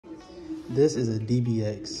This is a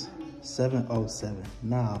DBX 707.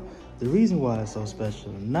 Now, the reason why it's so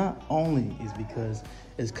special, not only is because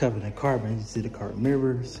it's covered in carbon, you see the carbon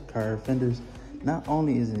mirrors, carbon fenders, not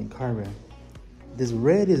only is it in carbon, this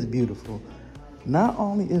red is beautiful. Not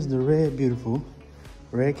only is the red beautiful,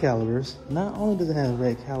 red calipers, not only does it have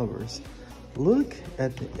red calipers, look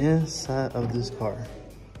at the inside of this car.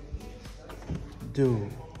 Dude,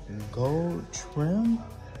 gold trim?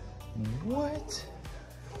 What?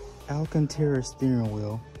 Alcantara steering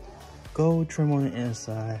wheel, gold trim on the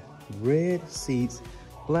inside, red seats,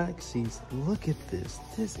 black seats. Look at this.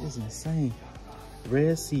 This is insane.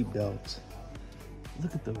 Red seat belts.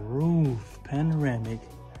 Look at the roof, panoramic.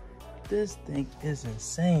 This thing is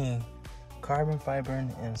insane. Carbon fiber in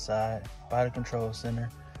the inside, body control center,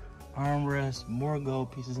 armrest, more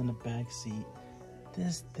gold pieces in the back seat.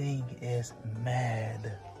 This thing is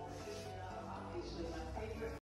mad.